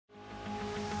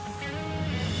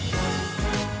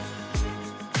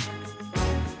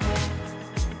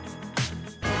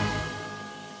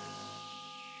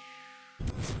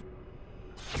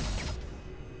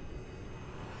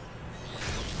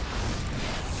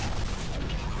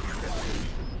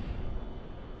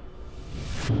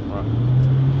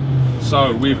Right.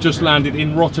 So we've just landed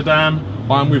in Rotterdam.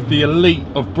 I'm with the elite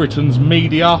of Britain's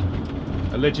media,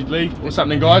 allegedly. What's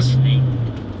happening, guys?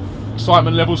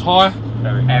 Excitement levels high?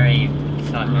 Very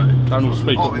exciting. Don't all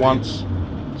speak at once.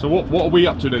 So what are we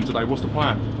up to then today? What's the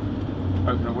plan?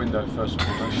 Open a window first of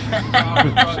all.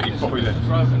 City boiler.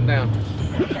 Broken down.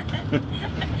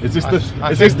 Is this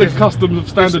the customs of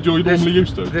standard you're normally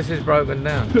used to? This is broken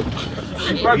down.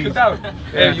 It's broken down.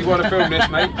 Yeah, you want to film this,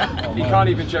 mate? You can't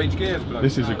even change gears, bloke.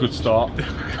 This is a good start. Mini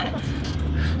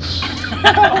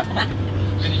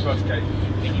bus gate.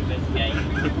 Mini bus gate.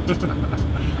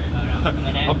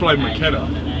 I blame McKenna.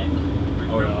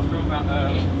 Oh yeah. Film that,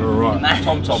 Alright. Man,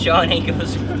 Tom. Sean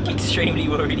Eagle's extremely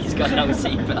worried he's got no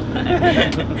seatbelt.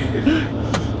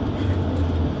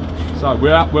 So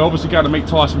we're obviously going to meet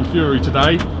Tyson Fury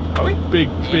today. Are we? Big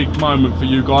moment for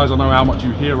you guys. I know how much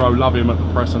you hero love him at the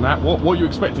press and that. What are you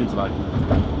expecting today?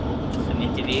 Some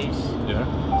interviews. Yeah.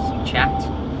 Some chat.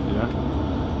 Yeah.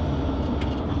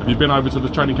 Have you been over to the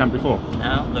training camp before?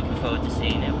 No, looking forward to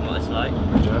seeing it, what it's like.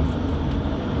 Yeah.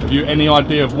 Have you any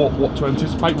idea of what to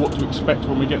anticipate, what to expect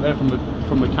when we get there from the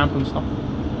camp and stuff?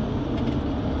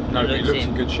 No, but he looks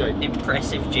in good shape.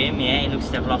 Impressive gym, yeah. He looks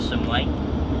to have lost some weight.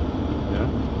 Yeah.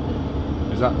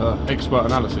 Is that expert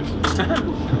analysis?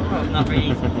 Well, not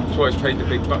really. That's why he's paid the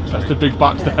big bucks. That's the big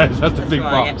bucks there. That's the big why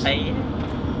I get bucks. paid, yeah.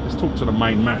 Let's talk to the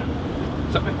main man.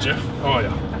 Is that Jeff? Oh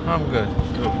yeah. I'm good.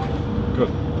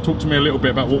 Good. Talk to me a little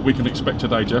bit about what we can expect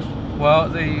today, Jeff. Well,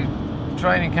 the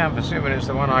training camp, assuming it's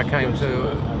the one I came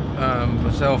to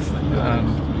myself a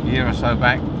year or so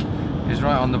back, is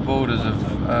right on the borders of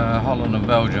Holland and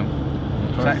Belgium.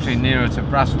 It's actually nearer to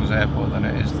Brussels airport than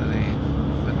it is to the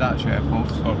Dutch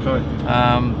airports. Okay.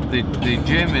 The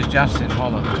gym is just in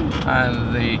Holland,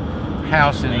 and the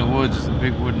house in the woods, the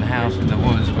big wooden house in the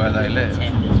woods where they live,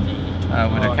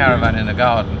 with a caravan in the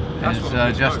garden,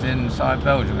 is just inside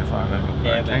Belgium, if I remember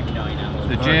correctly.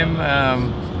 The gym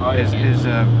is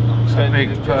a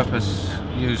big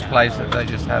purpose-used place that they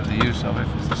just have the use of, if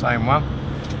it's the same one.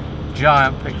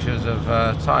 Giant pictures of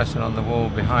Tyson on the wall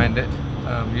behind it,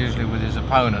 usually with his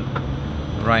opponent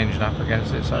ranged up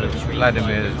against it, so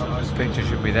Vladimir's picture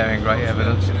should be there in great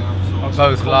evidence.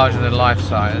 Both larger than life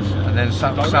size, and then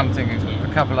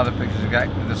a couple other pictures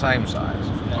exactly the same size.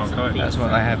 Okay. That's what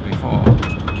they had before,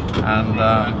 and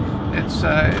it's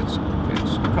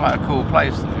quite a cool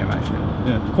place, the gym, actually.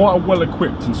 Yeah, quite a well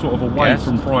equipped and sort of away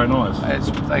from prying eyes.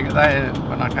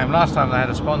 When I came last time, they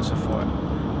had a sponsor for it,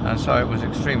 and so it was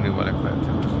extremely well equipped.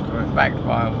 It was backed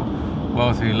by a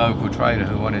wealthy local trader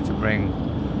who wanted to bring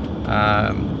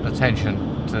attention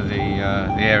to the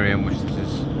area in which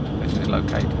this is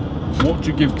located. What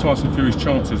do you give Tyson Fury's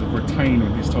chances of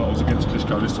retaining his titles against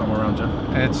Klitschko this time around, Jeff?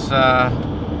 It's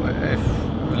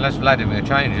unless Vladimir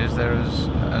changes, they're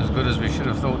as good as we should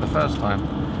have thought the first time.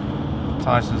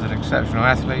 Tyson's an exceptional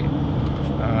athlete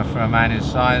for a man his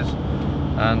size,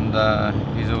 and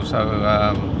he's also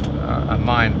a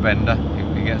mind bender.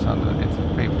 He gets into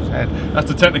people's head. That's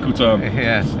the technical term.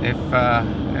 Yes.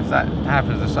 If that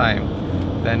happens the same,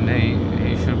 then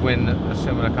he should win a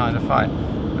similar kind of fight.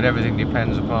 But everything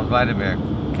depends upon Vladimir.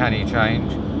 Can he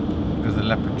change? Because the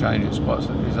leopard changes spots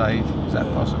at his age. Is that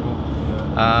possible?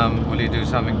 Will he do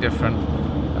something different?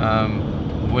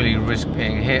 Will he risk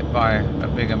being hit by a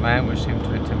bigger man, which seemed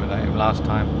to intimidate him last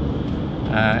time?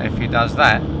 If he does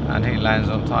that and he lands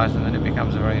on Tyson, then it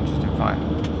becomes a very interesting fight.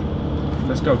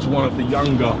 Let's go to one of the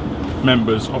younger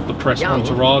members of the press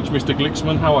entourage, Mr.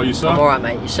 Glicksman. How are you, sir? I'm alright,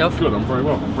 mate. Yourself? Good, I'm very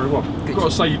well. I'm very well. I've got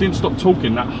to say, you didn't stop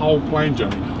talking that whole plane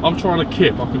journey. I'm trying to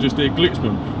kip. I can just hear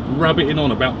Glicksman rabbiting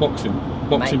on about boxing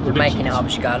predictions. You're making it up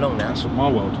as you go along now. That's my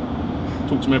world.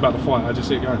 Talk to me about the fight. How do you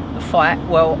see it going? The fight,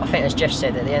 well, I think as Jeff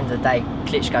said, at the end of the day,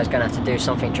 Klitschko's going to have to do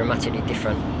something dramatically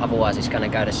different. Otherwise, it's going to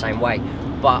go the same way.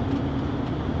 But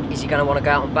is he going to want to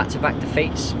go out on back-to-back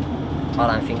defeats? I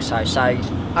don't think so. So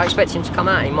I expect him to come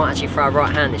out. He might actually throw a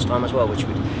right hand this time as well, which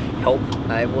would help.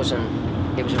 It was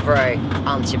a very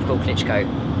untypical Klitschko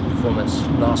performance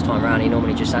last time round. He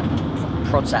normally just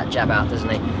prods that jab out, doesn't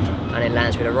he? And then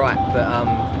lands with a right.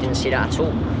 But didn't see that at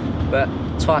all. But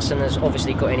Tyson has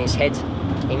obviously got in his head.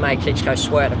 He made Klitschko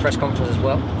swear at the press conference as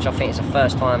well, which I think is the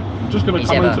first time he's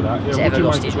ever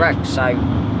lost his rag. So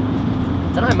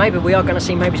I don't know. Maybe we are going to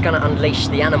see. Maybe he's going to unleash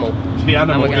the animal. The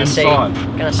animal and we're inside.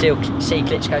 Going to see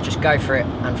Klitschko just go for it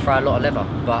and throw a lot of leather.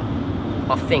 But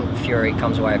I think Fury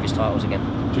comes away with his titles again.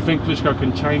 Do you think Klitschko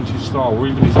can change his style or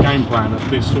even his game plan at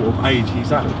this sort of age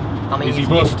he's at? I mean, is he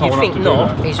versatile you enough think to do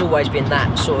not? that? He's always been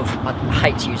that sort of. I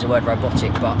hate to use the word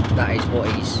robotic, but that is what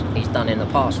he's done in the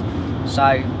past.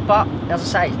 So, but as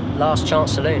I say, last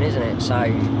chance saloon, isn't it? So,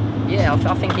 yeah,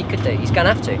 I think he could do. He's going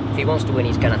to have to. If he wants to win,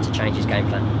 he's going to have to change his game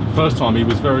plan. First time he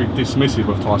was very dismissive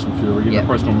of Tyson Fury in the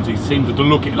press conference. He seemed to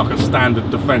look at it like a standard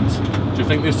defence. Do you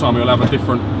think this time he'll have a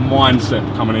different mindset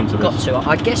coming into this? Got to.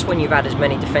 I guess when you've had as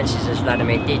many defences as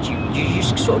Vladimir did, you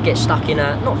just sort of get stuck in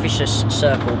a, not vicious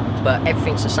circle, but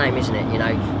everything's the same, isn't it? You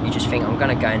know, you just think, I'm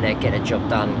going to go in there, get a job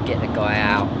done, get the guy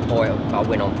out, or I'll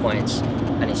win on points.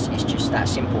 And it's just that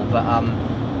simple. But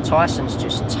Tyson's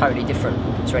just totally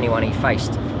different to anyone he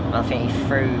faced. I think he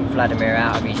threw Vladimir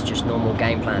out of his just normal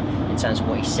game plan in terms of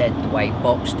what he said, the way he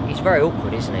boxed. He's very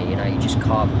awkward, isn't he? You know, you just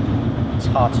can't. It's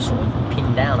hard to sort of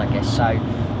pin down, I guess. So,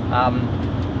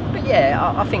 but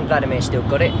yeah, I think Vladimir's still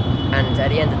got it. And at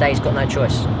the end of the day, he's got no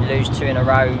choice. Lose 2 in a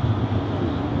row.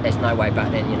 There's no way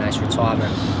back then. You know, it's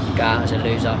retirement. You go out as a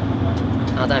loser.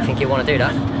 I don't think he'll want to do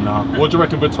that. No. What do you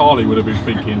reckon Vitali would have been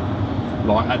thinking?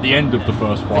 Like at the end of the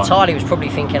first fight? Vitali was probably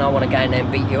thinking, I want to go in there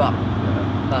and beat you up.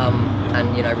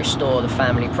 And you know, restore the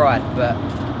family pride, but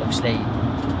obviously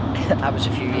that was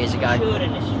a few years ago.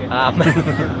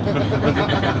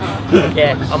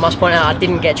 Yeah, I must point out I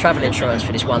didn't get travel insurance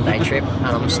for this one-day trip, and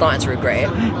I'm starting to regret it.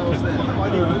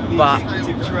 But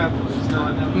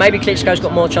maybe Klitschko's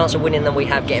got more chance of winning than we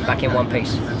have getting back in one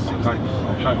piece.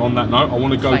 Okay, on that note, I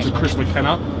want to go to Chris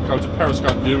McKenna, go to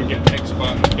Periscope View and get an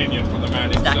expert opinion from the man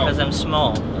himself. Is that because I'm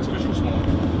small? That's because you're small.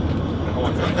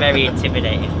 Very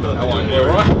intimidating. How are you?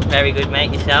 Alright? Very good,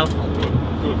 mate. Yourself?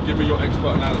 Good. Give me your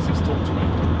expert analysis. Talk to me.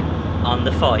 On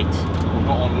the fight? Well,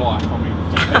 not on life, I mean.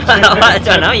 I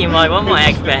don't know, you might want my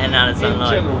expert analysis on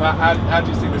life. In general, how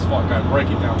do you see this fight going? Break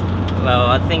it down. Well,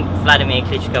 I think Vladimir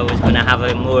Klitschko is going to have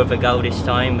more of a go this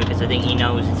time, because I think he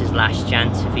knows it's his last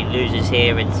chance. If he loses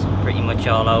here, it's pretty much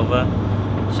all over.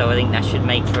 So I think that should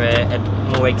make for a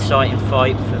more exciting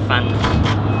fight for fans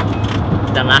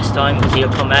than last time, because he'll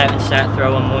come out and start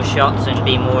throwing more shots and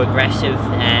be more aggressive.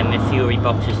 If Fury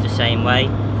boxes the same way,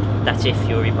 that's if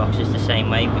Fury boxes the same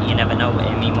way, but you never know with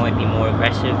him, he might be more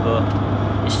aggressive. But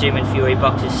assuming Fury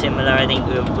boxes similar, I think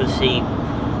we'll see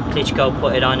Klitschko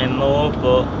put it on him more,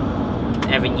 but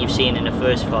everything you've seen in the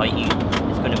first fight,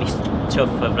 it's going to be tough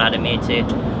for Vladimir to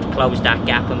close that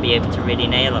gap and be able to really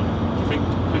nail him. Do you think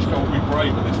Klitschko will be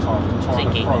braver this time,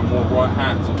 trying to throw more right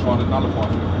hands and trying to nullify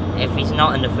Fury? If he's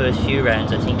not in the first few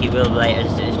rounds, I think he will later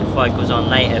as the fight goes on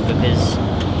later, because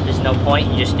there's no point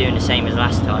in just doing the same as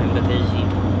last time, because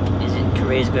his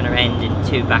career's going to end in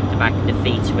 2 back-to-back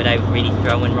defeats without really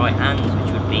throwing right hands,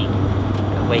 which would be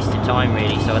a waste of time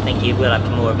really. So I think he will have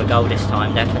more of a go this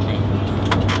time, definitely.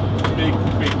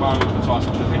 Big moment for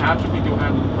Tyson Fury. How do you think he'll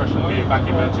handle the pressure of being back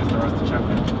in Manchester as the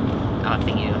champion? I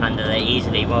think he'll handle it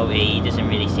easily. Well, he doesn't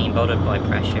really seem bothered by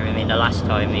pressure. I mean, the last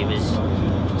time he was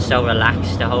so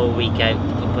relaxed the whole week out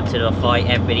up until the fight.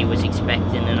 Everybody was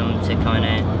expecting him to kind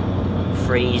of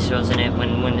freeze, wasn't it?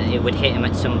 When it would hit him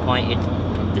at some point,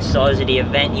 the size of the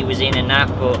event he was in and that,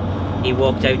 but he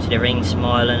walked out to the ring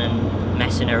smiling and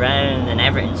messing around and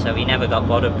everything, so he never got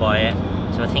bothered by it.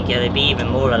 So I think he'll be even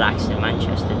more relaxed in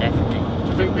Manchester, definitely. Do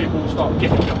you think people will start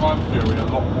getting behind Fury a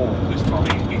lot more this time?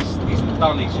 He's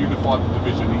done, he's unified the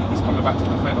division, he's coming back to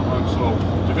defend on home soil.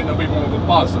 Do you think there'll be more of a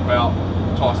buzz about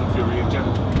Tyson Fury in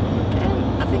general?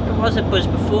 I think there was a buzz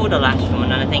before the last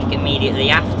one, and I think immediately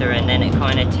after, and then it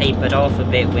kind of tapered off a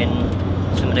bit when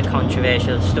some of the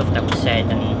controversial stuff that was said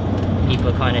and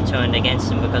people kind of turned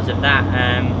against him because of that.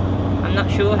 I'm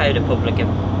not sure how the public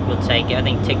will take it. I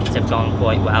think tickets have gone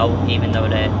quite well, even though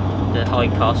they're high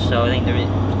cost, so I think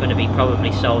it's going to be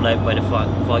probably sold out by the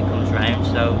fight comes round.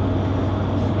 So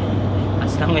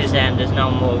as long as there's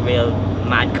no more real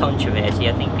mad controversy,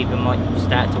 I think people might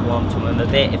start to warm to him a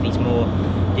bit if he's more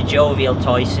the jovial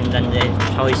Tyson than the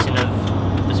Tyson of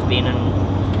was being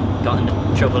got into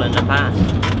trouble in the past.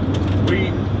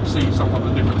 We see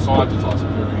sometimes a different side to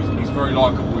Tyson Fury. He's very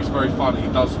likeable, he's very funny, he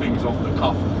does things off the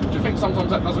cuff. Do you think sometimes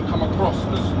that doesn't come across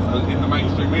as in the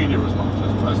mainstream media as much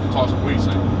as the Tyson we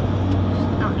see?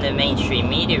 Not in the mainstream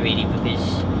media really,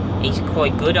 because he's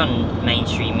quite good on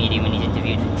mainstream media when he's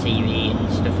interviewed for TV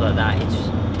and stuff like that. It's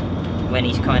when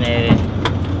he's kind of,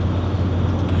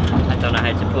 I don't know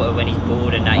how to put it, when he's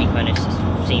bored and that, he kind of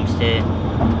seems to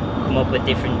come up with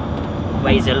different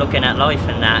ways of looking at life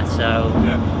and that, so...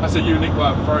 Yeah, that's a unique way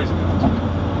of phrasing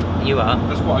it. You are?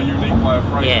 That's quite a unique way of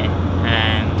phrasing it.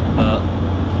 Yeah, but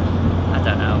I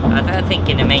don't know. I think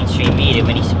in the mainstream media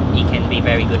when he can be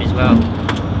very good as well.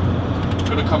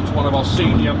 Going to come to one of our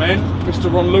senior men,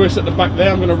 Mr. Ron Lewis at the back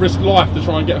there. I'm going to risk life to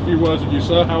try and get a few words with you,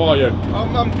 sir. How are you?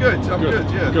 I'm good. I'm good.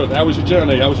 Yeah. Good. How was your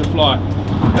journey? How was your flight?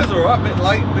 It's all right. A bit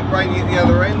late, a bit rainy at the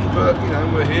other end, but you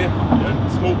know we're here. Yeah.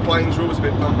 Small planes are always a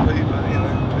bit bumpy, but you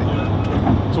know.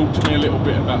 talk to me a little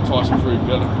bit about Tyson Fury,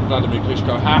 Vladimir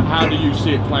Klitschko. How do you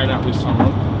see it playing out this time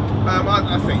around?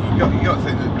 I think you got to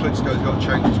think that Klitschko's got to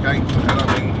change his game plan.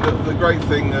 I mean, the great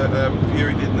thing that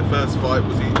Fury did in the first fight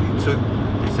was he took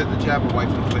the jab away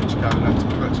from Klitschko, and that's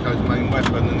Klitschko's main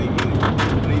weapon, and he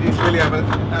didn't really have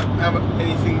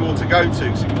anything more to go to,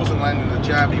 because he wasn't landing the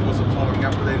jab, he wasn't following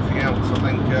up with anything else. I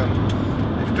think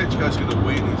if Klitschko's going to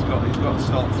win, he's got to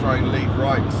start throwing lead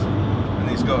rights, and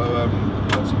he's got to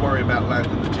not to worry about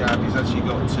landing the jab. He's actually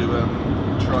got to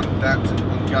try and adapt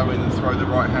and go in and throw the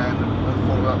right hand and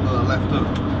follow up with the left hook.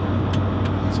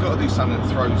 He's got to do something that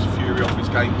throws Fury off his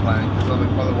game plan, because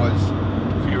otherwise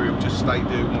Fury will just stay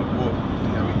doing what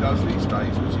he does these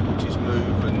days, which is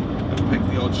move and pick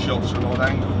the odd shots from odd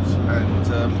angles, and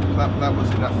that was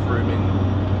enough for him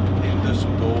in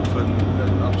Dusseldorf, and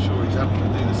I'm sure he's happy to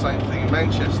do the same thing in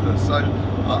Manchester. So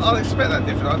I'll expect that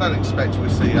different. I don't expect we'll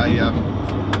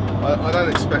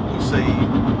see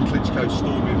Klitschko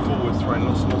storming forward, throwing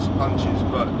lots and lots of punches,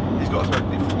 but he's got to throw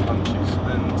different punches,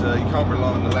 and he can't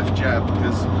rely on the left jab,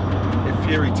 because if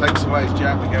Fury takes away his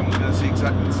jab again, we're going to see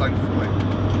exactly the same fight.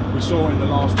 We saw in the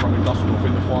last time in Dusseldorf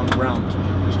in the final round,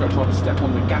 Klitschko tried to step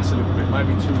on the gas a little bit,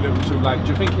 maybe too little, too late.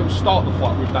 Do you think he'll start the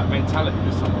fight with that mentality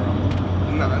this time around?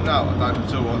 No, I don't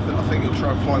at all. I think he'll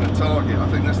try and find a target. I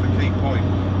think that's the key point.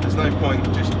 There's no point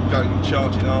just going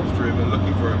charging after him and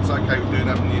looking for him. It's okay with doing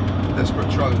that when you're desperate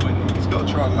trying to win. He's got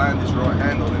to try and land his right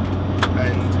hand on him,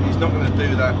 and he's not going to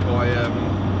do that by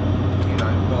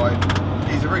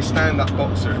he's a very stand-up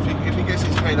boxer. If he gets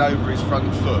his head over his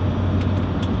front foot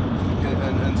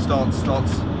and starts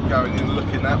going and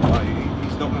looking that way,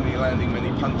 he's not going to be landing many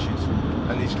punches,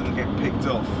 and he's going to get picked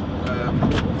off.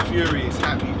 Fury is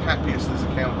happiest as a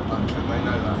counter puncher, and they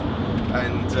know that.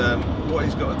 And what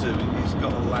he's got to do, he's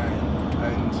got to land.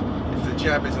 And if the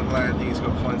jab isn't landing, he's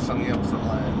got to find something else that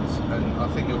lands. And I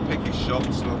think he'll pick his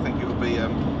shots, and I think it'll be a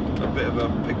bit of a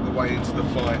pick the way into the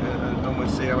fight, and we'll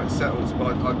see how it settles.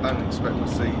 But I don't expect we'll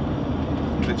see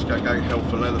Klitschko going hell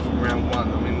for leather from round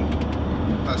one. I mean,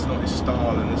 that's not his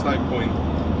style, and there's no point.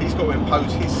 He's got to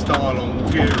impose his style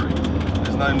on Fury.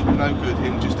 There's no good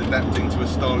him just adapting to a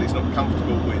style he's not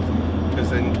comfortable with, because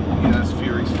then that's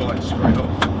Fury's fight straight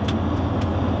off.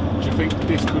 Do you think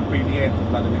this could be the end of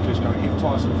Vladimir Klitschko if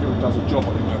Tyson Fury does a job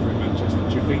on him over in Manchester?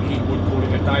 Do you think he would call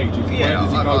it a day? Do you think, yeah,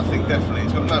 I think definitely.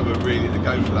 He's got nowhere really to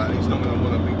go for that. He's not going to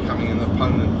want to be becoming an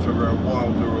opponent for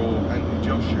Wilder or Anthony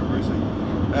Joshua, is he?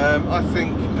 I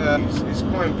think it's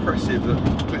quite impressive that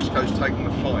Klitschko's taken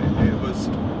the fight. It was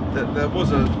that there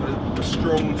was a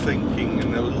strong thinking,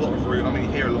 and there was a lot of room. I mean,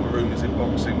 you hear a lot of rumours in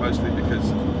boxing, mostly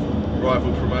because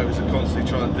rival promoters are constantly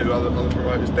trying to do other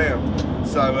promoters down.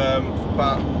 So,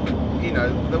 but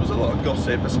there was a lot of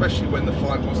gossip, especially when the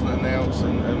fight wasn't announced,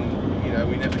 and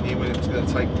we never knew when it was going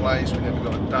to take place. We never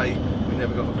got a date. We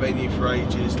never got a venue for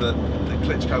ages. That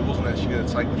Klitschko wasn't actually going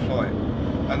to take the fight.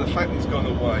 And the fact that he's gone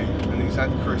away and he's had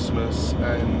Christmas,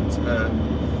 and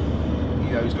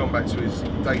he's gone back to his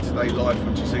day-to-day life,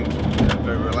 which he seems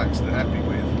very relaxed and happy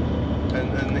with,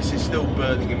 and this is still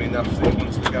burning him enough that he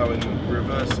wants to go and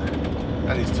reverse it.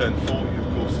 And he's turned 40,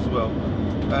 of course, as well.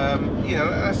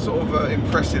 That's sort of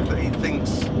impressive that he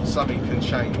thinks something can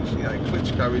change.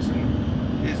 Klitschko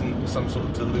isn't some sort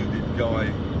of deluded guy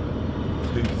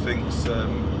who thinks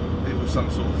it was some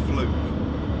sort of fluke.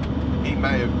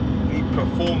 He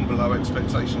performed below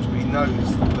expectations, but he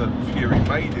knows that Fury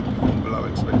made him perform below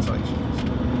expectations,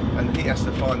 and he has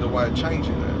to find a way of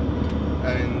changing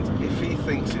that. And if he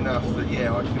thinks enough that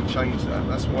I can change that,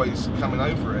 that's why he's coming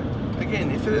over it.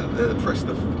 Again, if they'd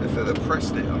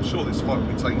pressed it, I'm sure this fight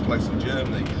would be taking place in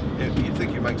Germany. You'd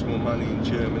think it makes more money in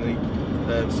Germany,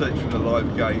 certainly from the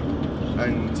live gate.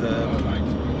 And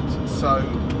so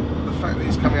the fact that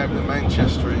he's coming over to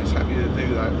Manchester and he's happy to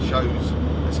do that shows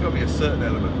there's got to be a certain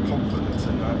element of confidence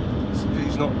in that.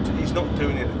 He's not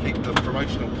doing it to keep the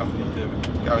promotional company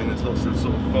going. There's lots of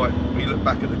sort of fight. When you look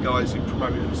back at the guys who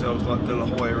promoted themselves like De La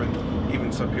Hoya and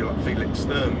even some people like Felix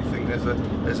Sturm, you think there's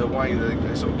a way that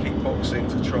they sort of keep boxing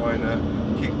to try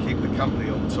and keep the company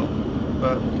on top.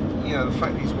 But the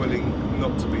fact he's willing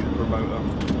not to be the promoter,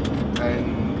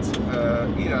 and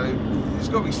there's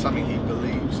got to be something he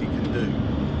believes he can do.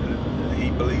 He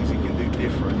believes he can do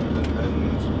different,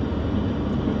 and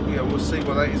we'll see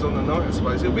what that is on the night, I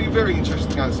suppose. It'll be very interesting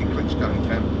to go and see Klitschko in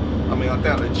camp. I mean, I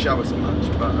doubt they'd show us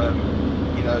much, but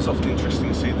it's often interesting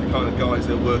to see the kind of guys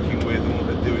they're working with and what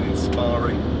they're doing in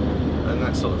sparring and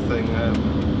that sort of thing.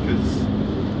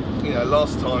 Because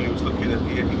last time he was looking at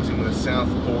he was in with a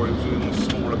southpaw, he was in with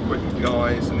smaller, quicker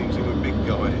guys, and he was in with big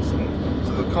guys, and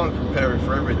so they're kind of preparing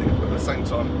for everything. But at the same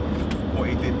time, what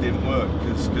he did didn't work,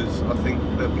 because I think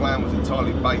their plan was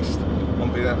entirely based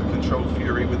on being able to control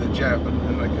Fury with a jab,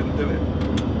 and they couldn't do it.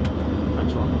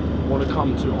 Thanks, Ron. Want to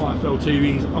come to IFL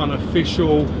TV's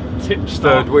unofficial tipster.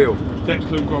 Third wheel.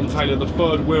 Declan Grom-Taylor, the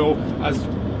third wheel, as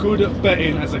good at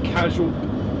betting as a casual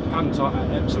punter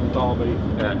at Epsom Derby.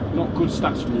 Yeah. Not good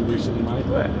stats from you recently, mate.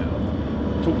 Yeah.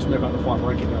 Talk to me about the fight,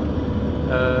 break it down.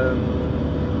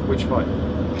 Which fight?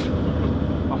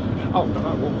 Oh, no,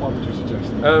 what fight would you suggest?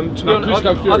 To be honest,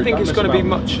 I think it's going to be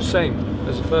much the same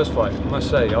as the first fight, I must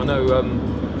say. I know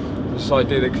this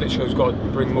idea that Klitschko's got to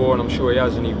bring more, and I'm sure he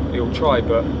has, and he'll try,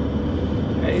 but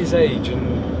at his age and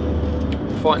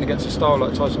fighting against a style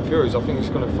like Tyson Fury's, I think he's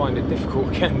going to find it difficult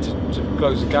again to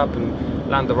close the gap and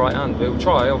land the right hand. He'll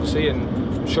try, obviously, and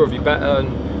I'm sure he'll be better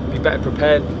and be better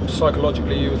prepared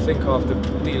psychologically, you would think, after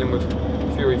dealing with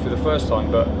Fury for the first time.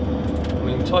 But I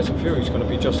mean, Tyson Fury's going to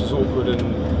be just as awkward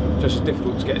and just as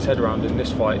difficult to get his head around in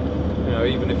this fight. You know,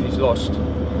 even if he's lost.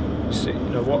 You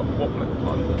know,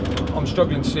 I'm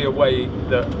struggling to see a way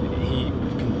that he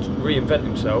can reinvent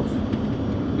himself,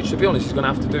 which, to be honest, he's going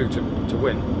to have to do to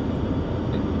win.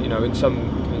 You know, in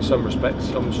some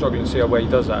respects, I'm struggling to see a way he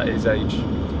does that at his age,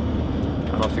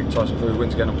 and I think Tyson Fury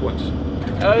wins again on points.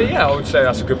 Yeah, I would say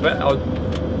that's a good bet.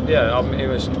 Yeah, I mean,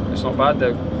 it's not bad.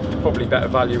 There's probably better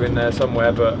value in there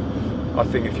somewhere, but I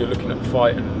think if you're looking at the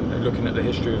fight and looking at the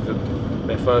history of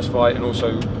their first fight, and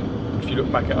also if you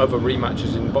look back at other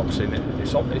rematches in boxing,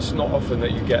 it's not often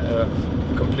that you get a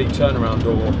complete turnaround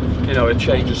or, you know, a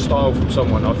change of style from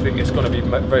someone. I think it's going to be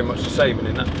very much the same, and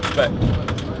in that respect,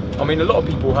 I mean, a lot of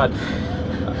people had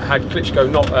Klitschko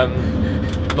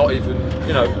not even,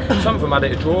 you know, some of them had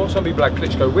it a draw, some people had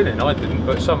Klitschko winning, I didn't,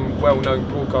 but some well-known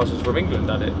broadcasters from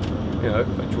England had it, you know,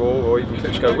 a draw or even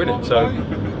Klitschko winning. So,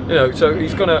 you know, so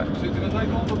he's gonna.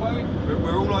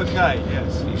 We're all okay,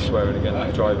 yes. He's swearing again,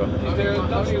 that driver. Is there a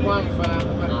W1 for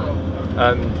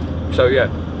So yeah,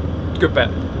 good bet.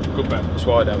 Good bet. That's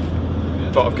what I'd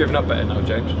have. But I've given up betting now,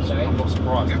 James. I'm not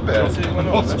surprised. Good bet. I'm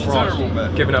not surprised. Terrible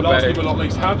bet. Giving up Last betting. but not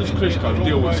least, how does Klitschko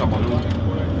deal with someone who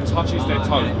touches their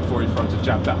toe before he throws a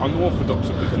jab? That unorthodox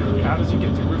of the Fury. How does he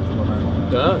get to grip with a man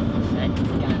like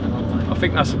that? I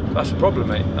think that's a problem,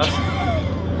 mate.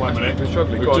 Wait a minute. We're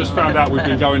struggling. We've just found out we've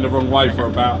been going the wrong way for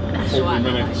about 40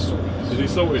 minutes. Is he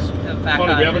sorted?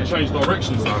 Funny, we haven't changed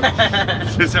directions though.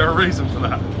 Is there a reason for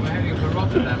that? We're heading for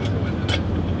Rotterdam.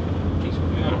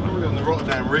 Probably on the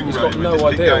Rotterdam ring He's road. got no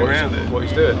idea what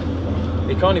he's doing.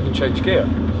 He can't even change gear.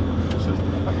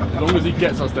 As long as he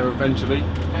gets us there eventually,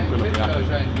 we'll be happy.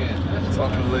 It's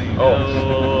unbelievable. Oh.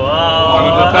 One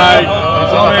of the day,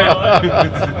 he's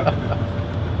on it.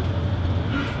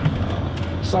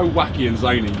 So wacky and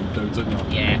zany, you dudes, aren't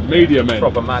you? Yeah. Media men.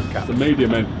 Proper madcap. The media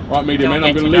men. Right, media Don't men,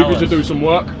 I'm get going to to leave know you to us. do some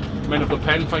work. Men of the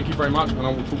pen, thank you very much, and I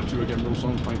will talk to you again real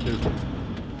soon. Thank you.